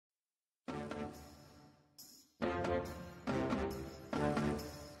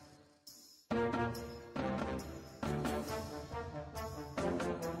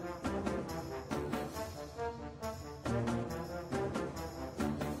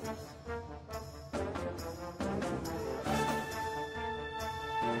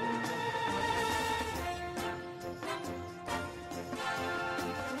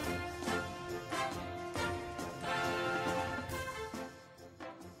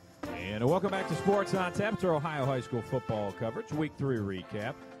And welcome back to Sports on Tap. It's our Ohio High School football coverage, Week 3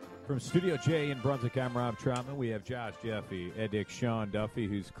 recap. From Studio J in Brunswick, I'm Rob Troutman. We have Josh Jeffy, Ed Dick, Sean Duffy,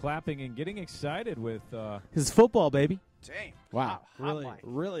 who's clapping and getting excited with his football, baby. Dang. Wow. Hot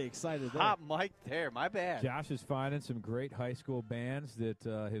Really excited there. Hot mic there. My bad. Josh is finding some great high school bands that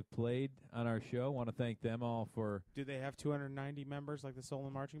have played on our show. Want to thank them all for. Do they have 290 members like the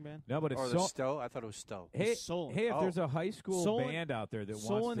Solon Marching Band? No, but it's the Stowe? I thought it was Stowe. Hey, Solon. If there's a high school band out there that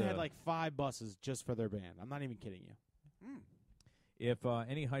Solon wants to. had like 5 buses just for their band. I'm not even kidding you. If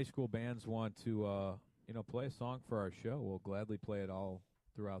any high school bands want to, play a song for our show, we'll gladly play it all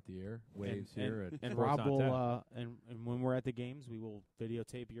throughout the air. Waves here and at Rob Sports on will Tap. and when we're at the games, we will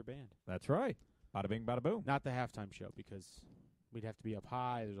videotape your band. That's right. Bada bing, bada boom. Not the halftime show because we'd have to be up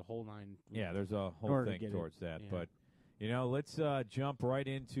high. There's a whole 9. Yeah, there's a whole thing towards that. Yeah. But let's jump right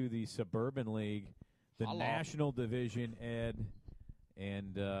into the Suburban League, the National Division, Ed.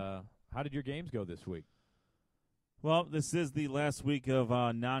 And how did your games go this week? Well, this is the last week of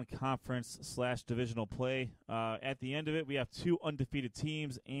non-conference / divisional play. At the end of it, we have 2 undefeated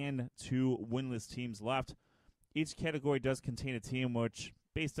teams and 2 winless teams left. Each category does contain a team which,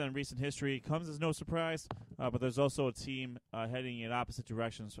 based on recent history, comes as no surprise. But there's also a team heading in opposite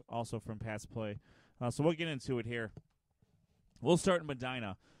directions, also from past play. So we'll get into it here. We'll start in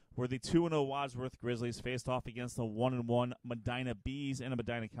Medina, where the 2-0 Wadsworth Grizzlies faced off against the 1-1 Medina Bees in a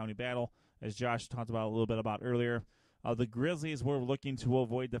Medina County battle, as Josh talked about a little bit about earlier. The Grizzlies were looking to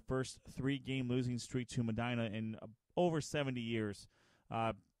avoid the first 3-game losing streak to Medina in over 70 years.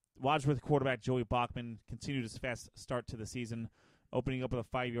 Wadsworth quarterback Joey Bachman continued his fast start to the season, opening up with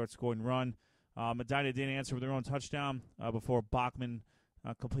a 5-yard scoring run. Medina didn't answer with their own touchdown before Bachman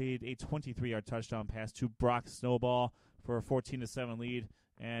completed a 23-yard touchdown pass to Brock Snowball for a 14-7 lead,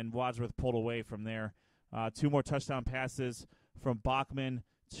 and Wadsworth pulled away from there. 2 more touchdown passes from Bachman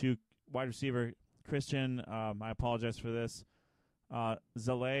to wide receiver Christian, I apologize for this,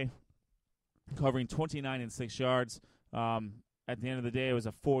 Zale, covering 29 and 6 yards. At the end of the day, it was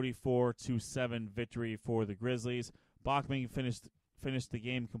a 44-7 victory for the Grizzlies. Bachman finished the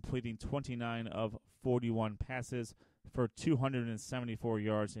game completing 29 of 41 passes for 274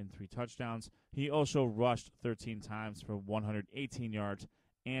 yards and 3 touchdowns. He also rushed 13 times for 118 yards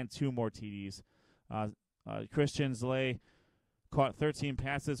and 2 more TDs. Christian Zale caught 13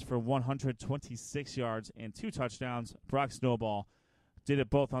 passes for 126 yards and 2 touchdowns. Brock Snowball did it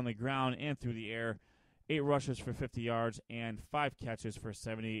both on the ground and through the air. 8 rushes for 50 yards and 5 catches for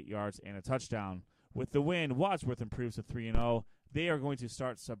 78 yards and a touchdown. With the win, Wadsworth improves to 3-0. They are going to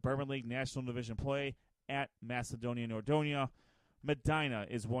start Suburban League National Division play at Macedonia Nordonia. Medina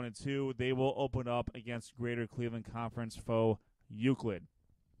is 1-2. They will open up against Greater Cleveland Conference foe Euclid.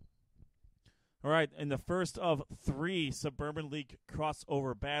 All right, in the first of 3 Suburban League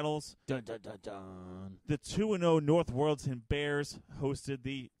crossover battles, Dun, dun, dun, dun. the 2-0 North Worldton Bears hosted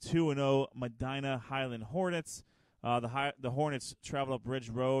the 2-0 Medina Highland Hornets. The Hornets traveled up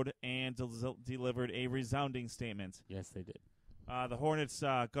Ridge Road and delivered a resounding statement. Yes, they did. The Hornets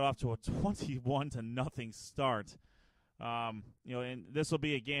got off to a 21-0 start. And this will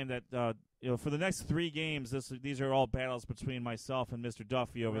be a game that for the next 3 games, these are all battles between myself and Mr.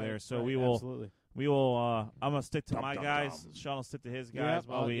 Duffy over there. So we will. Absolutely. We will. I'm gonna stick to my guys. Sean will stick to his guys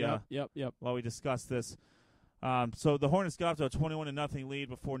while we discuss this. So the Hornets got off to a 21-0 lead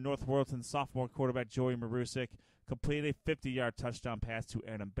before North Worldton sophomore quarterback Joey Marusik completed a 50-yard touchdown pass to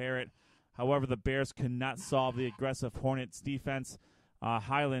Adam Barrett. However, the Bears could not solve the aggressive Hornets defense.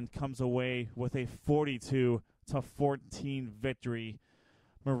 Highland comes away with a 42-14 victory.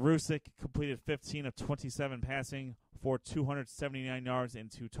 Marusik completed 15 of 27 passing for 279 yards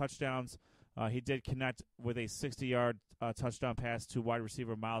and 2 touchdowns. He did connect with a 60-yard touchdown pass to wide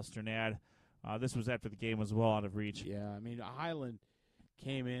receiver Miles Sternad. This was after the game was well out of reach. Yeah, I mean, Highland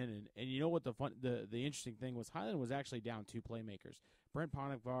came in, and you know what the interesting thing was? Highland was actually down 2 playmakers. Brent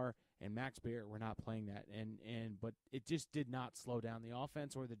Ponigvar and Max Barrett were not playing that, but it just did not slow down the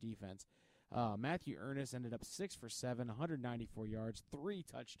offense or the defense. Matthew Ernest ended up 6 for 7, 194 yards, 3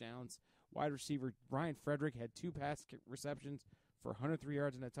 touchdowns. Wide receiver Ryan Frederick had 2 pass receptions for 103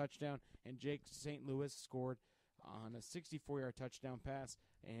 yards and a touchdown, and Jake St. Louis scored on a 64-yard touchdown pass.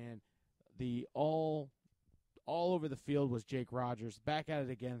 And the all over the field was Jake Rogers. Back at it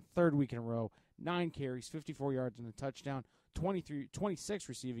again, 3rd week in a row, 9 carries, 54 yards and a touchdown, 26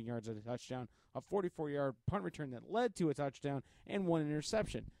 receiving yards and a touchdown, a 44-yard punt return that led to a touchdown, and 1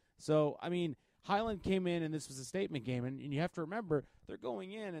 interception. So, I mean, Highland came in, and this was a statement game, and you have to remember they're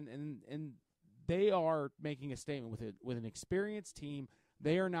going in, and they are making a statement with an experienced team.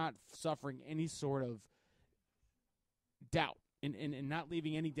 They are not suffering any sort of doubt and not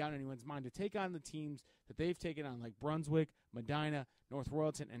leaving any doubt in anyone's mind, to take on the teams that they've taken on, like Brunswick, Medina, North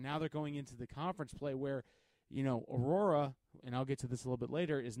Royalton, and now they're going into the conference play where, Aurora, and I'll get to this a little bit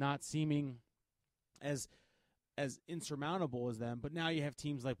later, is not seeming as insurmountable as them. But now you have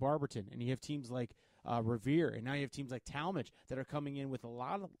teams like Barberton, and you have teams like Revere, and now you have teams like Talmadge that are coming in with a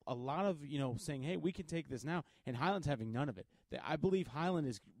lot of saying, hey, we can take this now, and Highland's having none of it. I believe Highland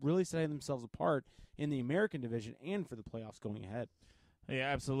is really setting themselves apart in the American division and for the playoffs going ahead. Yeah,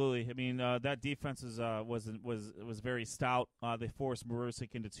 absolutely. I mean, that defense was very stout. They forced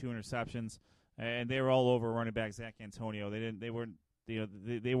Marusik into 2 interceptions, and they were all over running back Zach Antonio. They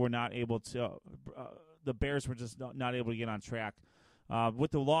were not able to. The Bears were just not able to get on track.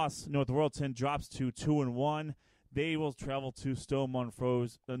 With the loss, North Royalton drops to 2-1. They will travel to Stowe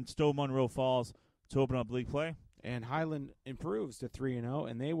Monroe Falls to open up league play. And Highland improves to 3-0,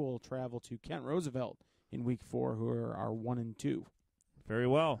 and they will travel to Kent Roosevelt in Week 4, who are 1-2. Very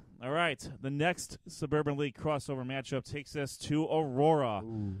well. All right. The next Suburban League crossover matchup takes us to Aurora.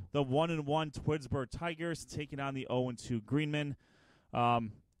 Ooh. The 1-1 Twinsburg Tigers taking on the 0-2 Greenmen.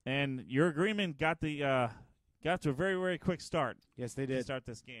 And your Greenmen got to a very, very quick start. Yes, they did. To start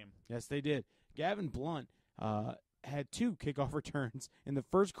this game. Yes, they did. Gavin Blunt had 2 kickoff returns in the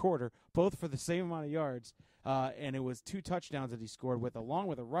first quarter, both for the same amount of yards, and it was 2 touchdowns that he scored along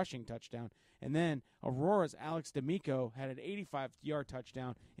with a rushing touchdown. And then Aurora's Alex D'Amico had an 85-yard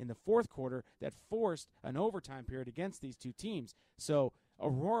touchdown in the fourth quarter that forced an overtime period against these 2 teams. So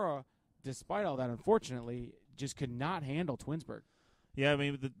Aurora, despite all that, unfortunately, just could not handle Twinsburg. Yeah, I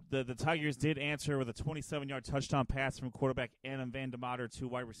mean, the Tigers did answer with a 27-yard touchdown pass from quarterback Adam Van Mater to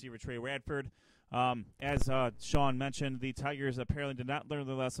wide receiver Trey Radford. As Sean mentioned, the Tigers apparently did not learn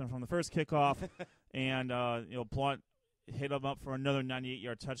their lesson from the first kickoff, and Blunt hit them up for another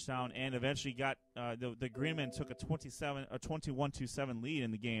 98-yard touchdown, and eventually got the Greenmen took a 21-7 lead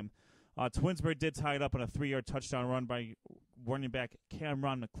in the game. Twinsburg did tie it up on a 3-yard touchdown run by running back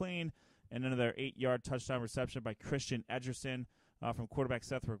Cameron McLean, and another 8-yard touchdown reception by Christian Edgerson from quarterback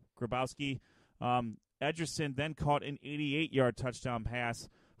Seth Grabowski. Edgerson then caught an 88-yard touchdown pass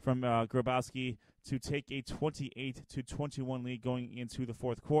from Grabowski to take a 28-21 lead going into the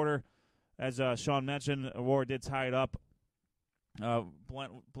fourth quarter. As Sean mentioned, Aurora did tie it up.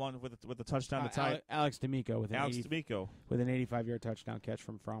 Blunt with the touchdown to tie it. Alex D'Amico with an 85-yard touchdown catch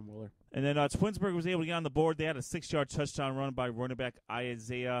from Fromwiller. And then Twinsburg was able to get on the board. They had a 6-yard touchdown run by running back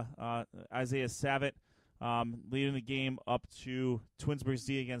Isaiah Savitt, leading the game up to Twinsburg's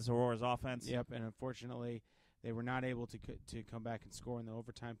D against Aurora's offense. Yep, and unfortunately, they were not able to come back and score in the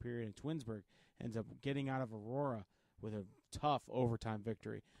overtime period, and Twinsburg ends up getting out of Aurora with a tough overtime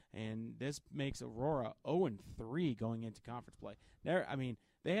victory. And this makes Aurora 0-3 going into conference play.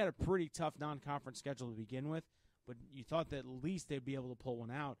 They had a pretty tough non-conference schedule to begin with, but you thought that at least they'd be able to pull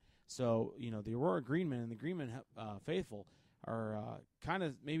one out. So, the Aurora Greenmen and the Greenmen faithful are kind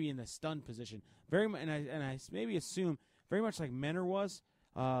of maybe in the stunned position. And I maybe assume very much like Menor was,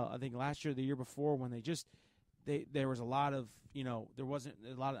 I think last year, the year before, when there was a lot of, there wasn't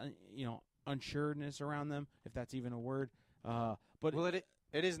a lot of, unsureness around them, if that's even a word. But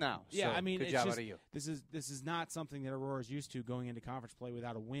it is now. Yeah, so good job out of you. This is not something that Aurora is used to going into conference play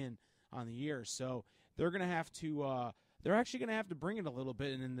without a win on the year. So they're going to have to. They're actually going to have to bring it a little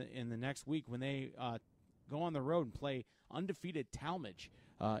bit in the next week when they go on the road and play undefeated Talmadge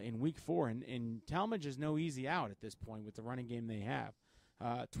in Week 4. And Talmadge is no easy out at this point with the running game they have.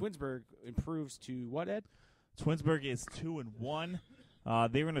 Twinsburg improves to what, Ed? Twinsburg is 2-1.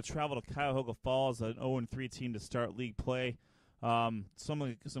 They're going to travel to Cuyahoga Falls, an 0-3 team to start league play.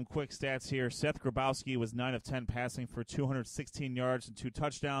 Some quick stats here. Seth Grabowski was 9 of 10 passing for 216 yards and 2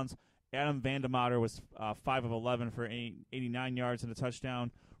 touchdowns. Adam Van Mater was 5 of 11 for 89 yards and a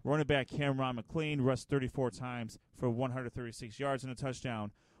touchdown. Running back Cameron McLean rushed 34 times for 136 yards and a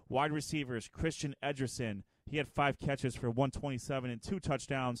touchdown. Wide receivers Christian Edgerson, he had 5 catches for 127 and 2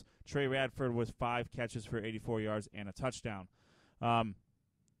 touchdowns. Trey Radford was 5 catches for 84 yards and a touchdown.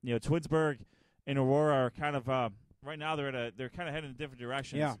 Twinsburg and Aurora are kind of right now they're kind of heading in different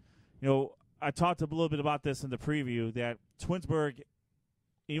directions. Yeah. I talked a little bit about this in the preview that Twinsburg,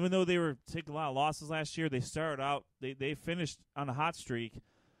 even though they were taking a lot of losses last year, they started out they finished on a hot streak,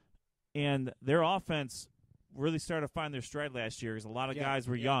 and their offense really started to find their stride last year because a lot of guys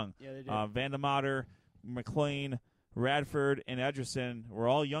were young. Yeah, they did. Van Mater, McLean, Radford, and Edgerson were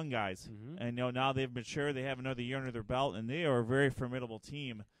all young guys. Mm-hmm. And now they've matured. They have another year under their belt, and they are a very formidable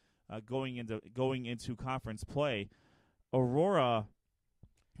team going into conference play. Aurora,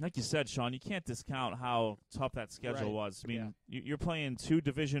 like you said, Sean, you can't discount how tough that schedule was. I mean, you're playing 2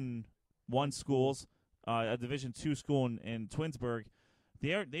 Division I schools a Division II school in Twinsburg.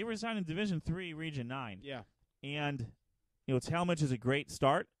 They reside in Division III, Region 9. Yeah. And Talmadge is a great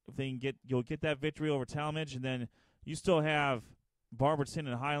start. If they can you'll get that victory over Talmadge, and then you still have Barberton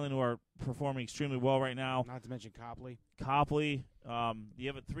and Highland who are performing extremely well right now. Not to mention Copley. You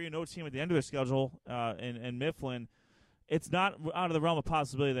have a 3-0 team at the end of their schedule in Mifflin. It's not out of the realm of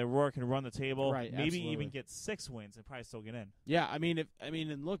possibility that Aurora can run the table. Right, maybe absolutely. even get 6 wins and probably still get in. Yeah,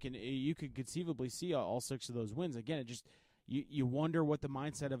 and look, you could conceivably see all 6 of those wins. Again, it just you wonder what the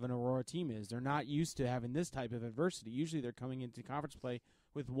mindset of an Aurora team is. They're not used to having this type of adversity. Usually, they're coming into conference play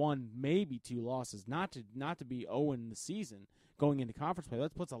with 1, maybe 2 losses. Not to be 0 in the season going into conference play.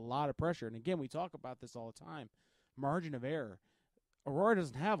 That puts a lot of pressure. And again, we talk about this all the time. Margin of error. Aurora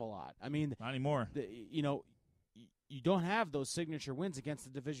doesn't have a lot. I mean, not anymore. You don't have those signature wins against the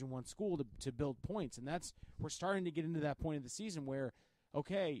Division I school to build points, and we're starting to get into that point of the season where,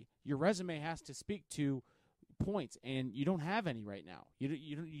 okay, your resume has to speak to points, and you don't have any right now.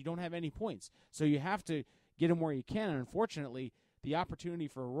 You don't have any points, so you have to get them where you can. And unfortunately, the opportunity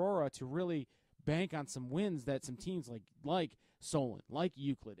for Aurora to really bank on some wins that some teams like Solon, like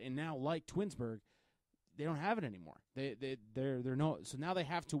Euclid, and now like Twinsburg, they don't have it anymore. So now they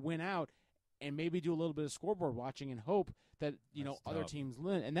have to win out and maybe do a little bit of scoreboard watching and hope that other teams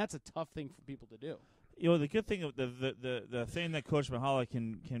win, and that's a tough thing for people to do. The good thing of the thing that Coach Mahala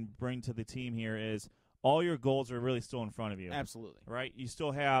can bring to the team here is all your goals are really still in front of you. Absolutely. Right? You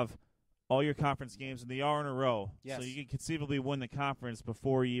still have all your conference games, and they are in a row. Yes. So you can conceivably win the conference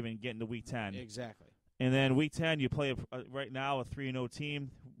before you even get into Week 10. Exactly. And then Week 10, you play right now a 3-0 team.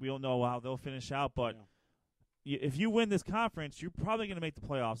 We don't know how they'll finish out, but if you win this conference, you're probably going to make the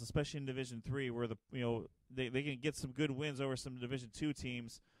playoffs, especially in Division III, where they can get some good wins over some Division II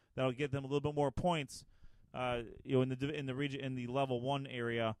teams that'll get them a little bit more points. In the region, in the Level 1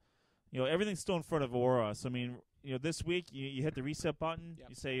 area, everything's still in front of Aurora. So I mean, this week you hit the reset button. Yep.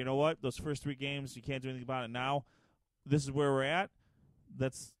 You say, you know what, those first 3 games you can't do anything about it now. This is where we're at.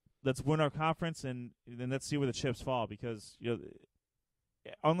 Let's win our conference and then let's see where the chips fall, because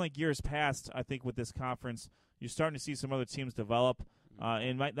unlike years past, I think with this conference, you're starting to see some other teams develop,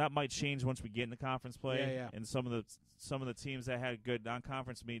 and that might change once we get into conference play. Yeah. And some of the teams that had good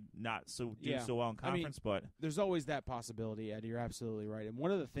non-conference may not do so well in conference. But there's always that possibility, Ed. You're absolutely right. And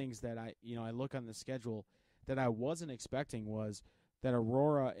one of the things that I look on the schedule that I wasn't expecting was that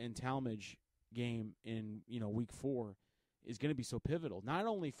Aurora and Talmadge game in Week 4 is going to be so pivotal, not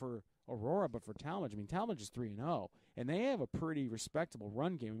only for Aurora but for Talmadge. I mean, Talmadge is 3-0. And they have a pretty respectable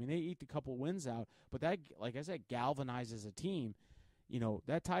run game. I mean, they eked a couple wins out, but that, like I said, galvanizes a team.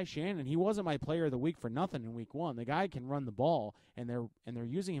 That Ty Shannon, he wasn't my player of the week for nothing in Week 1. The guy can run the ball, and they're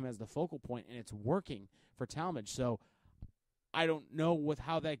using him as the focal point, and it's working for Talmadge. So I don't know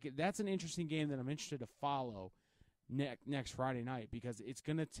how that's an interesting game that I'm interested to follow next Friday night, because it's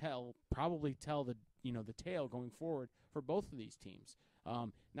going to probably tell the tale going forward for both of these teams.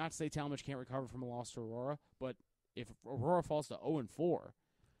 Not to say Talmadge can't recover from a loss to Aurora, but if Aurora falls to 0-4,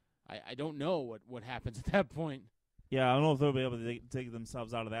 I don't know what happens at that point. Yeah, I don't know if they'll be able to dig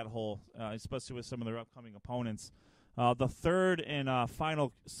themselves out of that hole, especially with some of their upcoming opponents. The third and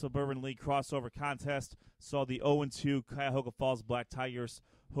final Suburban League crossover contest saw the 0-2 Cuyahoga Falls Black Tigers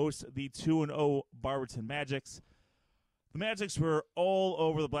host the 2-0 Barberton Magics. The Magics were all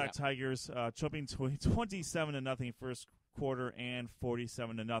over the Black Tigers, jumping to a 27-0 first quarter and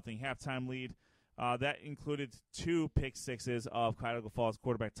 47-0 halftime lead. That included 2 pick sixes of Cuyahoga Falls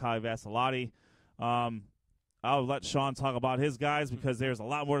quarterback Ty Vassalotti. I'll let Sean talk about his guys because there's a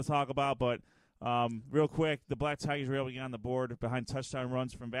lot more to talk about. But real quick, the Black Tigers were able to get on the board behind touchdown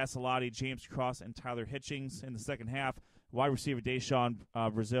runs from Vassalotti, James Cross, and Tyler Hitchings in the second half. Wide receiver Deshaun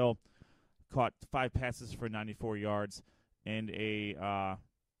Brazil caught 5 passes for 94 yards and a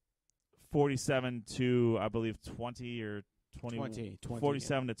 47 to, I believe, 20 or 20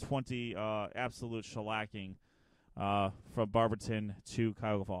 47 to 20 absolute shellacking from Barberton to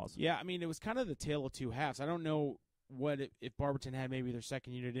Cuyahoga Falls. Yeah, I mean, it was kind of the tale of 2 halves. I don't know if Barberton had maybe their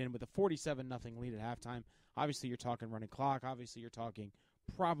second unit in with a 47-0 lead at halftime. Obviously, you're talking running clock. Obviously, you're talking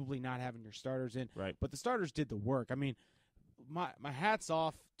probably not having your starters in. Right. But the starters did the work. I mean, my hat's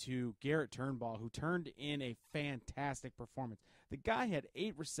off to Garrett Turnbull, who turned in a fantastic performance. The guy had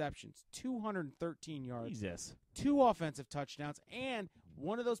 8 receptions, 213 yards, Jesus. 2 offensive touchdowns, and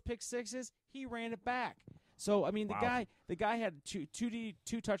one of those pick sixes, he ran it back. So, I mean, the guy had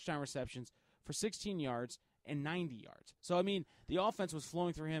two touchdown receptions for 16 yards and 90 yards. So, I mean, the offense was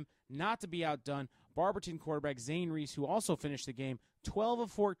flowing through him. Not to be outdone, Barberton quarterback Zane Reese, who also finished the game, 12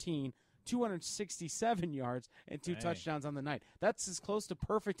 of 14, 267 yards and 2 touchdowns on the night. That's as close to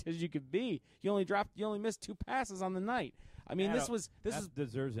perfect as you could be. You only missed 2 passes on the night. I mean, this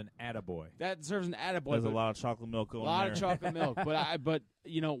deserves an attaboy. That deserves an attaboy. There's a lot of chocolate milk going there. A lot of chocolate milk. But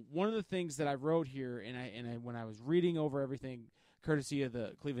one of the things that I wrote here, and I when I was reading over everything, courtesy of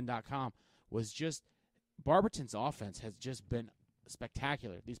the Cleveland.com, was just Barberton's offense has just been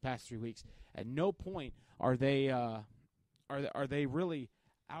spectacular these past 3 weeks. At no point are they really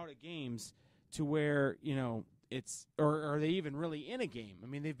out of games to where it's or are they even really in a game? I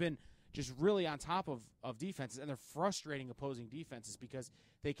mean, they've been just really on top of defenses, and they're frustrating opposing defenses because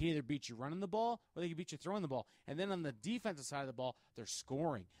they can either beat you running the ball or they can beat you throwing the ball. And then on the defensive side of the ball, they're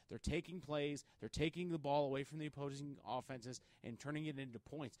scoring. They're taking plays. They're taking the ball away from the opposing offenses and turning it into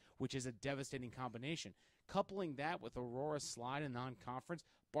points, which is a devastating combination. Coupling that with Aurora's slide in non-conference,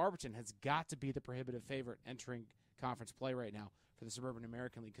 Barberton has got to be the prohibitive favorite entering conference play right now for the Suburban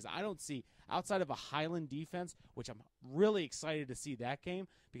American League, because I don't see, outside of a Highland defense, which I'm really excited to see that game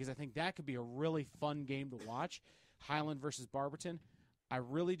because I think that could be a really fun game to watch, Highland versus Barberton. I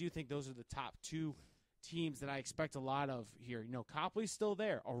really do think those are the top 2 teams that I expect a lot of here. Copley's still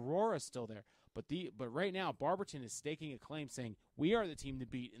there. Aurora's still there. But right now, Barberton is staking a claim saying, we are the team to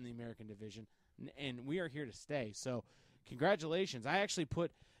beat in the American Division, and we are here to stay. So congratulations. I actually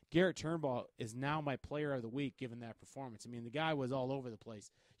put Garrett Turnbull is now my player of the week given that performance. I mean, the guy was all over the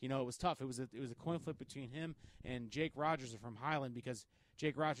place. It was tough. It was a coin flip between him and Jake Rogers from Highland because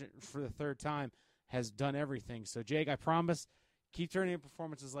Jake Rogers, for the 3rd time, has done everything. So, Jake, I promise, keep turning in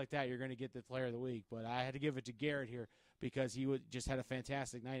performances like that. You're going to get the player of the week. But I had to give it to Garrett here because he just had a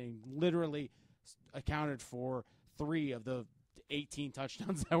fantastic night and literally accounted for 3 of the 18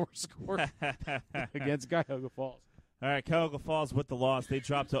 touchdowns that were scored against Cuyahoga Falls. All right, Cuyahoga Falls with the loss. They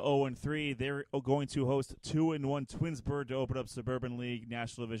dropped to 0-3. They're going to host 2-1 Twinsburg to open up Suburban League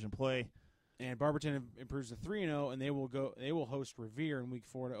National Division play. And Barberton improves to 3-0, and they will host Revere in Week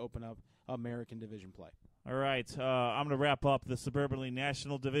 4 to open up American Division play. All right, I'm going to wrap up the Suburban League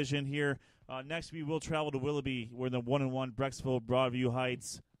National Division here. Next, we will travel to Willoughby. We're in the 1-1 Brecksville Broadview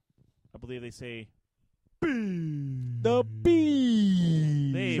Heights. I believe they say the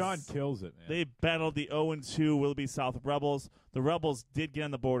Bees. Sean kills it, man. They battled the 0-2 Willoughby South Rebels. The Rebels did get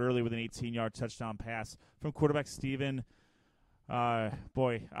on the board early with an 18-yard touchdown pass from quarterback Steven. I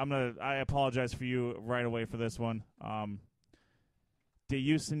apologize for you right away for this one.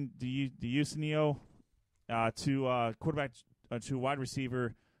 DeUsenio to quarterback to wide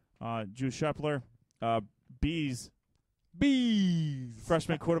receiver Drew Schepler. Bees.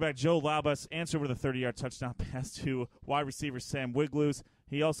 Freshman quarterback Joe Labas answered with a 30-yard touchdown pass to wide receiver Sam Wigloos.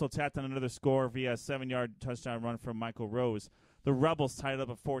 He also tapped on another score via a 7-yard touchdown run from Michael Rose. The Rebels tied up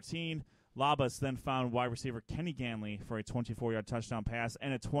at 14. Labas then found wide receiver Kenny Ganley for a 24-yard touchdown pass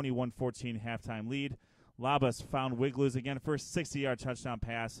and a 21-14 halftime lead. Labas found Wigloos again for a 60-yard touchdown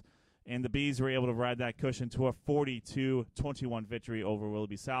pass, and the Bees were able to ride that cushion to a 42-21 victory over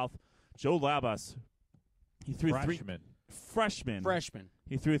Willoughby South. Joe Labas, he threw Freshman.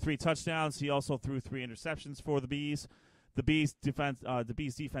 He threw 3 touchdowns. He also threw 3 interceptions for the Bees. The Bees defense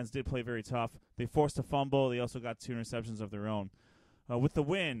did play very tough. They forced a fumble. They also got 2 interceptions of their own. With the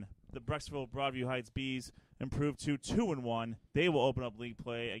win, the Brecksville Broadview Heights Bees improved to 2-1. They will open up league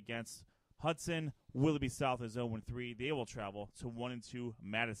play against Hudson. Willoughby South is 0-3. They will travel to 1-2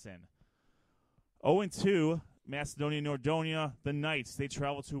 Madison. 0-2 Macedonia Nordonia. The Knights, they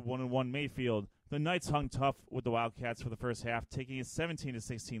travel to 1-1 Mayfield. The Knights hung tough with the Wildcats for the first half, taking a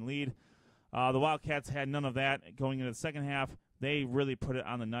 17-16 lead. The Wildcats had none of that going into the second half. They really put it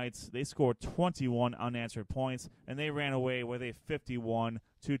on the Knights. They scored 21 unanswered points, and they ran away with a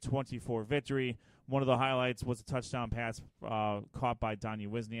 51-24 victory. One of the highlights was a touchdown pass caught by Donnie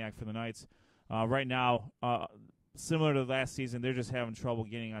Wisniak for the Knights. Right now, similar to last season, they're just having trouble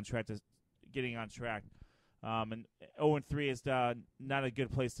getting on track. And 0-3 is not a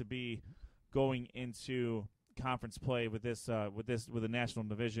good place to be going into conference play with the national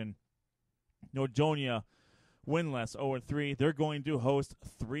division. Nordonia winless 0-3. They're going to host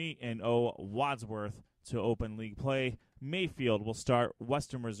 3-0 Wadsworth to open league play. Mayfield will start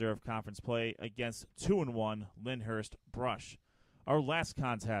Western Reserve Conference play against 2-1 Lyndhurst Brush. Our last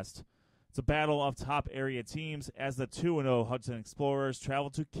contest, it's a battle of top area teams as the 2-0 Hudson Explorers travel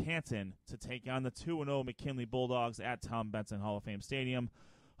to Canton to take on the 2-0 McKinley Bulldogs at Tom Benson Hall of Fame Stadium.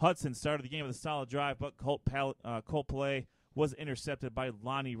 Hudson started the game with a solid drive, but Colt Palais was intercepted by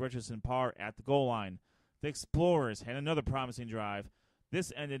Lonnie Richardson-Parr at the goal line. The Explorers had another promising drive.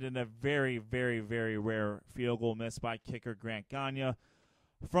 This ended in a very, very, very rare field goal miss by kicker Grant Gagne.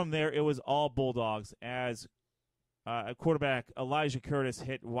 From there, it was all Bulldogs as quarterback Elijah Curtis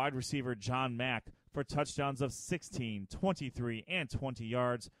hit wide receiver John Mack for touchdowns of 16, 23, and 20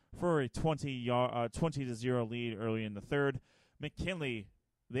 yards for a 20-0 lead early in the third. McKinley,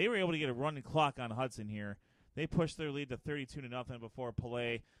 they were able to get a running clock on Hudson here. They pushed their lead to 32-0 before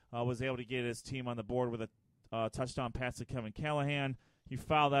Pelé was able to get his team on the board with a touchdown pass to Kevin Callahan. He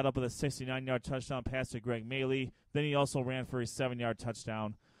fouled that up with a 69-yard touchdown pass to Greg Maley. Then he also ran for a 7-yard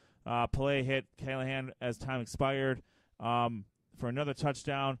touchdown. Pelé hit Callahan as time expired for another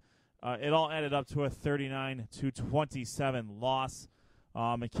touchdown. It all added up to a 39-27 loss.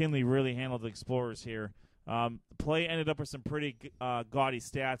 McKinley really handled the Explorers here. Pelé ended up with some pretty gaudy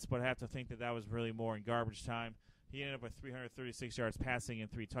stats, but I have to think that was really more in garbage time. He ended up with 336 yards passing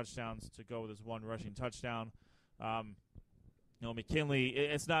and 3 touchdowns to go with his 1 rushing touchdown. McKinley,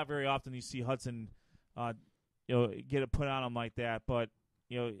 it's not very often you see Hudson get it put on him like that, but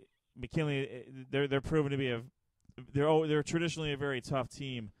McKinley, they're proven to be they're traditionally a very tough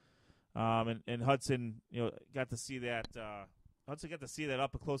team, and Hudson got to see that Hudson got to see that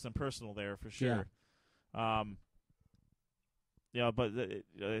up close and personal there for sure. But it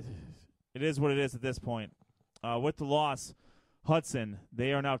is what it is at this point. With the loss, Hudson,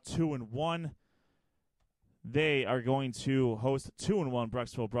 they are now 2-1. They are going to host 2-1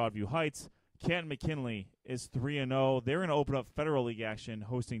 Brecksville Broadview Heights. Canton McKinley is 3-0. They're going to open up Federal League action,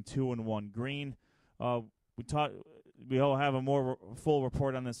 hosting 2-1 Green. We'll have a more full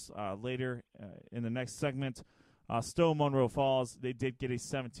report on this later in the next segment. Stowe Monroe Falls, they did get a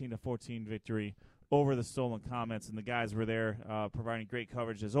 17-14 victory over the Stolen Comets, and the guys were there providing great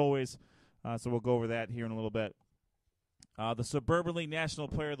coverage as always. So we'll go over that here in a little bit. The Suburban League National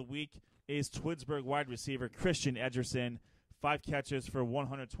Player of the Week is Twinsburg wide receiver Christian Edgerson. 5 catches for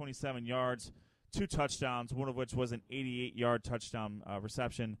 127 yards, 2 touchdowns, one of which was an 88-yard touchdown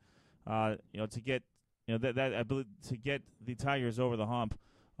reception. To get I believe to get the Tigers over the hump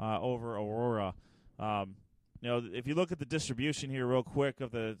over Aurora. If you look at the distribution here real quick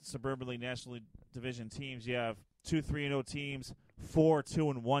of the Suburban League National League Division teams, you have 2 3-0 teams, 4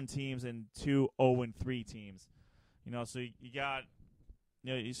 2-1 teams, and 2 0-3 teams. So you got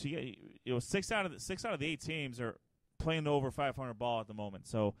 6 out of the 8 teams are playing the over 500 ball at the moment.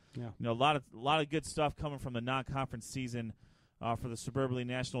 So a lot of good stuff coming from the non-conference season for the Suburban League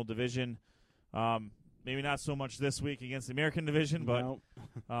National Division. Maybe not so much this week against the American Division, but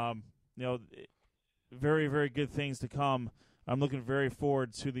very, very good things to come. I'm looking very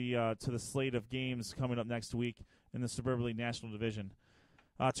forward to the slate of games coming up next week in the Suburban League National Division.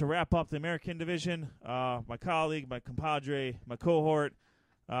 To wrap up the American Division, my colleague, my compadre, my cohort,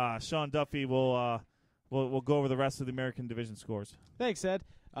 Sean Duffy will go over the rest of the American Division scores. Thanks, Ed.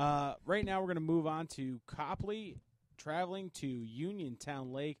 Right now we're going to move on to Copley traveling to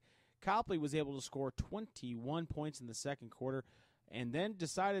Uniontown Lake. Copley was able to score 21 points in the second quarter and then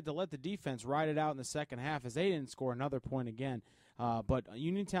decided to let the defense ride it out in the second half as they didn't score another point again. But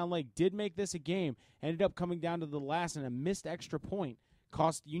Uniontown Lake did make this a game, ended up coming down to the last, and a missed extra point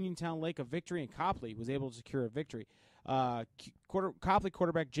cost Uniontown Lake a victory, and Copley was able to secure a victory. Copley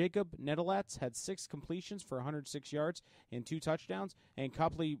quarterback Jacob Nedelatz had 6 completions for 106 yards and 2 touchdowns, and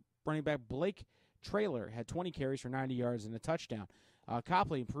Copley running back Blake Trailer had 20 carries for 90 yards and a touchdown.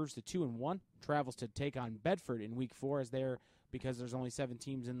 Copley improves to 2-1, travels to take on Bedford in Week 4 because there's only 7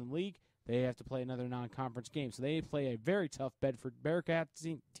 teams in the league. They have to play another non-conference game, so they play a very tough Bedford Bearcats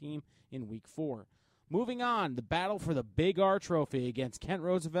team in Week 4. Moving on, the battle for the Big R Trophy against Kent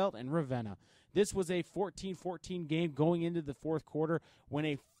Roosevelt and Ravenna. This was a 14-14 game going into the fourth quarter when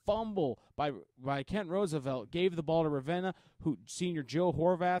a fumble by Kent Roosevelt gave the ball to Ravenna, senior Joe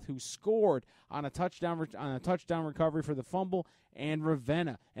Horvath, who scored on a touchdown recovery for the fumble, and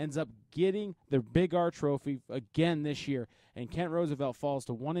Ravenna ends up getting the Big R Trophy again this year. And Kent Roosevelt falls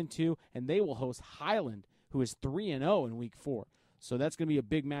to 1-2, and they will host Highland, who is 3-0 in Week 4. So that's going to be a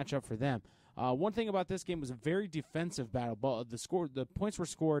big matchup for them. One thing about this game was a very defensive battle. The points were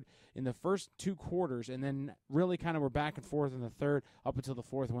scored in the first 2 quarters, and then really kind of were back and forth in the third up until the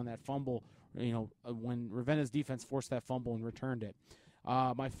fourth when that fumble, when Ravenna's defense forced that fumble and returned it.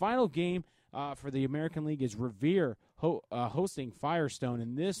 My final game for the American League is Revere hosting Firestone,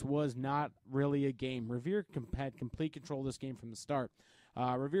 and this was not really a game. Revere had complete control of this game from the start.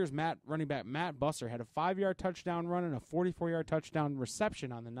 Revere's running back Matt Busser had a 5-yard touchdown run and a 44-yard touchdown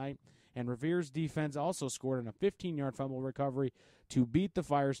reception on the night. And Revere's defense also scored on a 15-yard fumble recovery to beat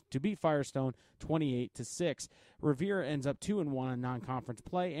Firestone 28-6. Revere ends up 2-1 in non-conference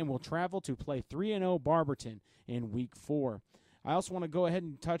play and will travel to play 3-0 Barberton in Week 4. I also want to go ahead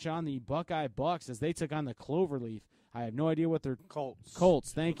and touch on the Buckeye Bucks as they took on the Cloverleaf. I have no idea what they're Colts.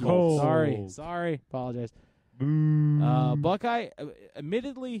 Colts. Thank you. Colts. Sorry. Apologize. Buckeye,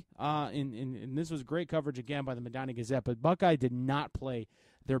 admittedly, and this was great coverage again by the Medina Gazette, but Buckeye did not play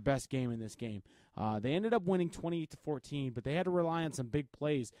their best game in this game. They ended up winning 28-14, but they had to rely on some big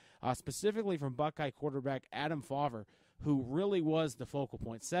plays, specifically from Buckeye quarterback Adam Fauver, who really was the focal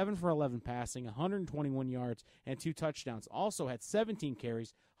point. 7 for 11 passing, 121 yards, and 2 touchdowns. Also had 17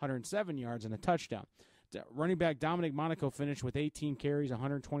 carries, 107 yards, and a touchdown. Running back Dominic Monaco finished with 18 carries,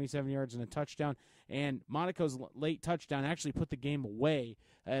 127 yards, and a touchdown. And Monaco's late touchdown actually put the game away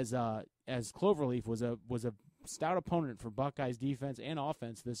as Cloverleaf was a stout opponent for Buckeye's defense and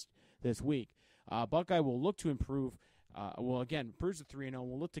offense this week. Buckeye will look to improve. Again, improves to 3-0.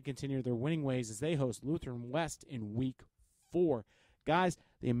 Will look to continue their winning ways as they host Lutheran West in Week 4. Guys,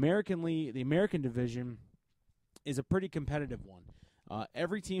 the American division is a pretty competitive one.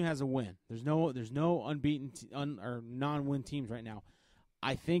 Every team has a win. There's no unbeaten or non-win teams right now.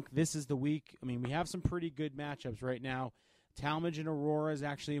 I think this is the week. I mean, we have some pretty good matchups right now. Talmadge and Aurora is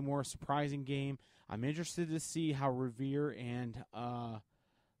actually a more surprising game. I'm interested to see how Revere and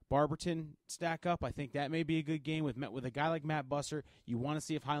Barberton stack up. I think that may be a good game with a guy like Matt Busser. You want to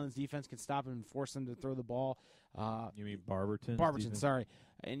see if Highland's defense can stop him and force them to throw the ball. You mean Barberton? Barberton, sorry.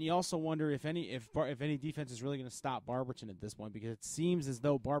 And you also wonder if any defense is really going to stop Barberton at this point, because it seems as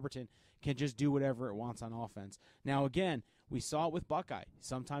though Barberton can just do whatever it wants on offense. Now, again, we saw it with Buckeye.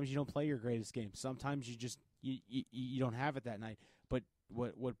 Sometimes you don't play your greatest game. Sometimes you just you don't have it that night. But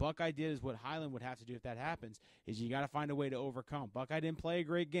what Buckeye did is what Highland would have to do if that happens, is you got to find a way to overcome. Buckeye didn't play a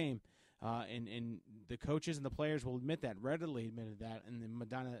great game, and the coaches and the players will readily admitted that in the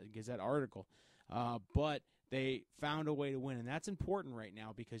Medina Gazette article. But they found a way to win, and that's important right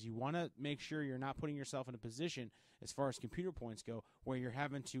now because you want to make sure you're not putting yourself in a position, as far as computer points go, where you're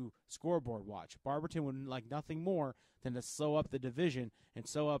having to scoreboard watch. Barberton would like nothing more than to sew up the division and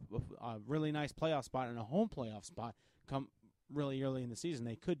sew up a really nice playoff spot and a home playoff spot come really early in the season.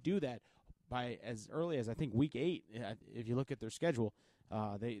 They could do that by as early as, I think, week 8. If you look at their schedule,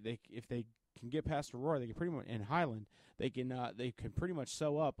 if they can get past Aurora, they can pretty much, and Highland, they can pretty much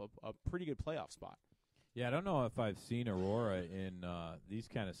sew up a pretty good playoff spot. Yeah, I don't know if I've seen Aurora in these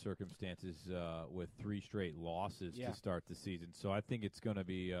kind of circumstances with 3 straight losses to start the season. So I think it's going to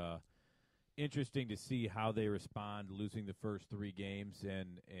be interesting to see how they respond losing the first 3 games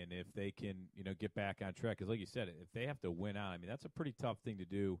and if they can get back on track. Because like you said, if they have to win out, I mean, that's a pretty tough thing to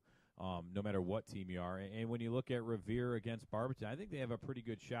do no matter what team you are. And when you look at Revere against Barberton, I think they have a pretty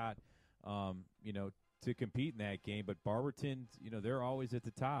good shot to compete in that game. But Barberton, they're always at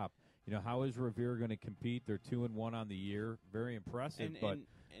the top. How is Revere going to compete? They're 2-1 on the year. Very impressive, but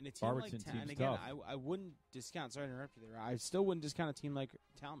and a team Barberton like team's and again, tough. I wouldn't discount. Sorry to interrupt you there. I still wouldn't discount a team like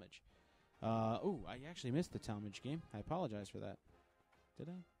Talmadge. I actually missed the Talmadge game. I apologize for that. Did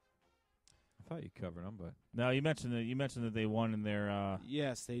I? I thought you covered them, but no, you mentioned that they won in their.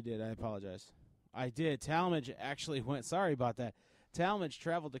 Yes, they did. I apologize. I did. Talmadge actually went. Sorry about that. Talmadge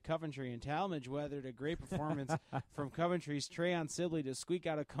traveled to Coventry, and Talmadge weathered a great performance from Coventry's Trayon Sibley to squeak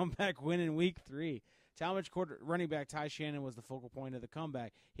out a comeback win in Week 3. Talmadge running back Ty Shannon was the focal point of the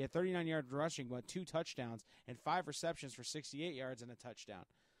comeback. He had 39 yards rushing, but 2 touchdowns, and 5 receptions for 68 yards and a touchdown.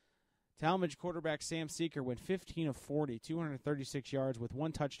 Talmadge quarterback Sam Seeker went 15 of 40, 236 yards with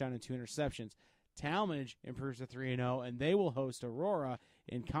 1 touchdown and 2 interceptions. Talmadge improves to 3-0, and they will host Aurora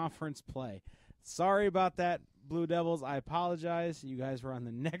in conference play. Sorry about that, Blue Devils. I apologize. You guys were on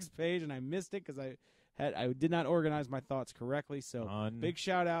the next page, and I missed it because I did not organize my thoughts correctly. So big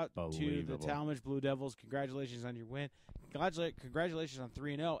shout out to the Talmadge Blue Devils. Congratulations on your win. Congratulations on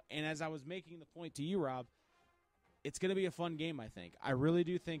 3-0. And as I was making the point to you, Rob, it's going to be a fun game, I think. I really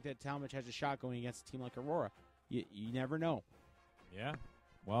do think that Talmadge has a shot going against a team like Aurora. You never know. Yeah.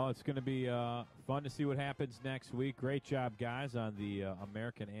 Well, it's going to be fun to see what happens next week. Great job, guys, on the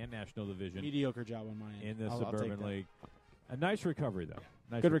American and National Division. Mediocre job on my end. In the Suburban League. A nice recovery, though.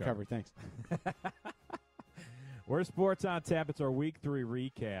 Nice Good recovery. Thanks. We're Sports on Tap. It's our Week 3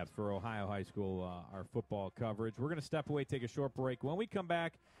 recap for Ohio High School, our football coverage. We're going to step away, take a short break. When we come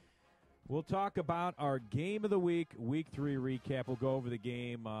back, we'll talk about our Game of the Week, Week 3 recap. We'll go over the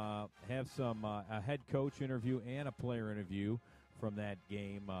game, have a head coach interview and a player interview from that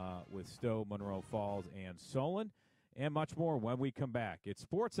game with Stowe, Monroe Falls, and Solon, and much more when we come back. It's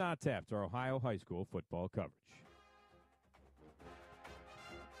Sports on Tap, our Ohio High School football coverage.